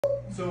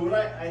So what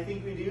I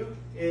think we do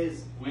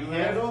is We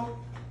handle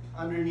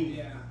underneath.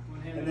 Yeah.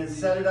 One hand And then underneath.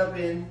 set it up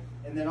in,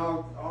 and then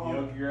I'll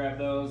You grab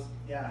those.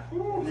 yeah.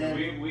 So And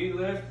then, we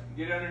lift,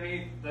 get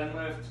underneath, then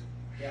lift,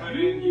 Yeah. put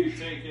in, you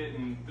take it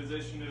and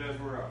position it as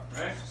we're up,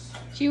 right?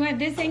 Do you want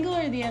this angle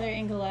or the other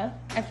angle up?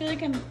 I feel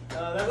like I'm.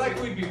 I feel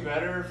like we'd be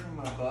better from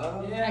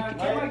above. Yeah, I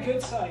get my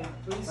good side,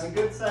 please. My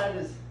good side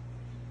is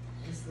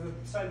It's the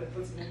side that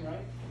puts it in,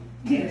 right?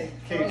 okay.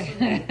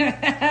 What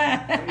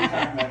are you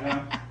talking about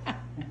now?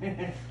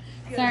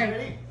 You guys Sorry.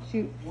 ready?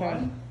 Shoot. Sorry.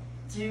 1,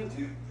 2,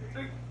 3.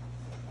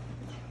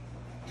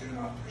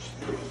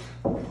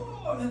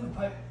 Oh, then the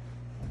pipe.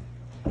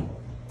 You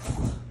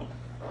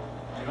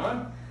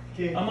on?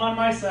 Okay. I'm on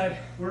my side.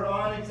 We're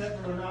on,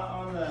 except for we're not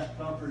on the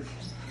bumpers.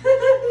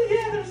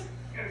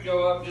 Gotta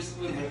go up just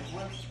a little bit.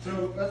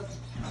 So let's.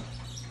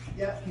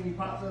 Yeah. Can you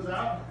pop those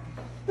out?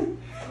 Can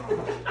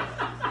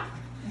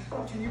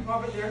you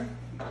pop it there?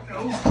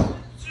 No.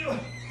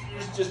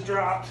 It's just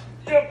dropped.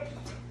 Yep.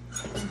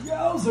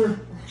 Yowzer.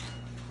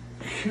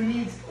 Who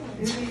needs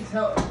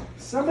help?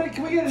 Somebody,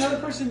 can we get another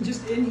person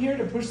just in here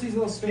to push these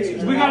little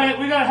spacers? We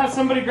gotta have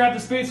somebody grab the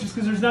spacers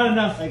because there's not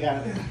enough. I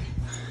got it.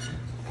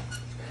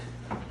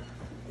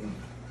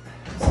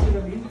 See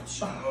what I mean?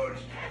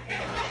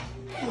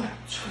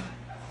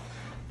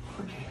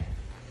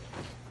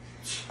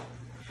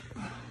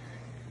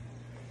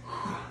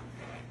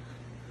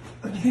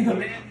 I think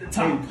I'm at the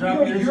top. Hey, drop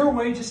Go yours. your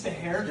way just a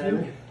hair, Grab dude.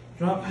 it.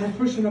 Drop. We're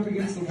pushing up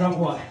against the drop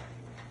what?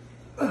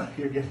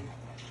 You're good.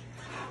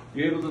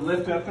 You able to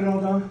lift up and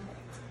all down?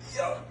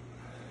 Yup.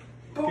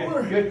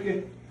 Okay,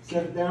 good.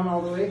 Set it down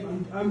all the way.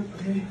 I'm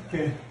okay.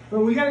 Okay. But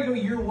we gotta go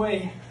your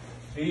way.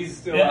 He's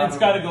still Yeah, on it's him.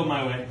 gotta go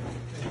my way.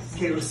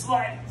 Okay, we're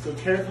Slide. so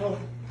careful.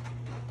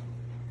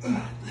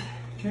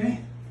 Okay.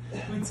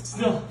 Wait,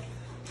 still.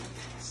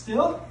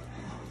 Still?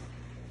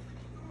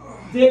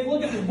 Dave,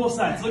 look at both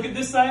sides. Look at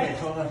this side. Okay,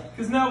 hold on.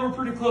 Because now we're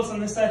pretty close on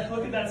this side.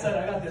 Look at that side.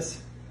 I got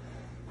this.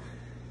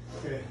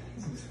 Okay.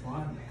 This is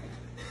fun.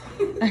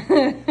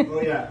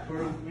 Oh yeah,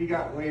 we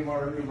got way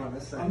more room on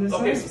this side. On this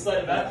Okay, side? so slide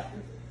it back.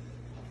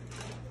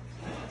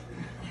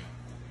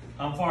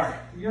 How far?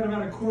 You got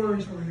about a quarter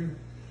inch over here.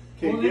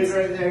 Okay, Well, good it's-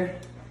 right there.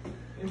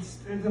 It's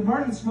the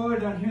margin's smaller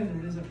down here than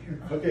it is up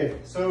here. Okay,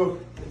 so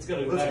It's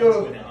gonna let's back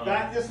go this way now.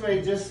 back this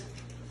way, just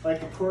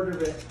like a quarter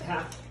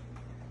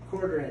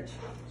inch.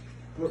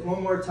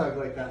 One more tug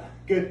like that.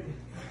 Good,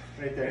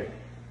 right there.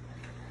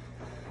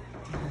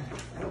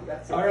 I hope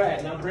that's it. All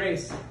right, now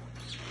brace.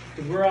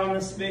 Because we're on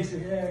this spacer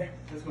here.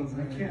 This one's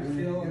I can't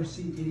feel or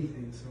see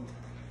anything,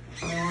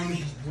 so my arm is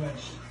just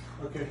wedged.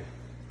 Okay,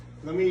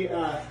 let me.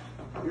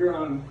 You're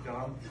on,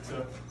 Dom.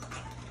 So,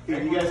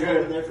 okay, you guys go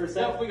over there for a Yep,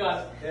 sec. we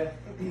got it.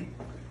 Yeah.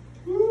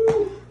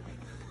 Woo.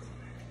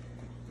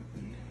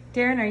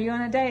 Darren, are you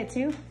on a diet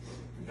too?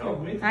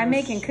 No. I'm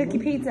making cookie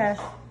pizza.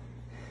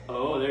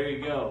 Oh, there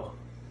you go.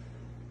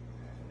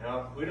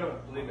 No, we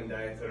don't believe in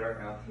diets at our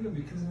house. Yeah,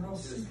 because they're all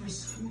super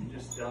sweet.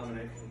 Just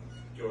Dominic and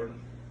Jordan.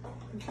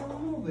 Look how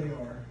little they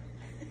are.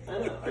 I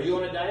don't know. Are you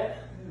on a diet?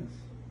 Yes.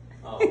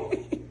 Oh.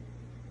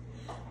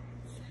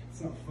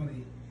 It's not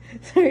funny.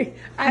 Sorry,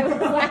 I was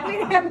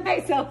laughing at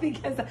myself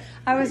because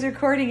I was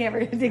recording it.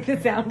 We're gonna take the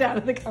sound out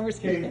of the Okay,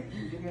 conversation.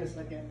 give me a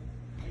second.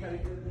 I gotta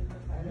get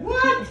it.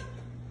 What?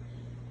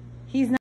 He's not.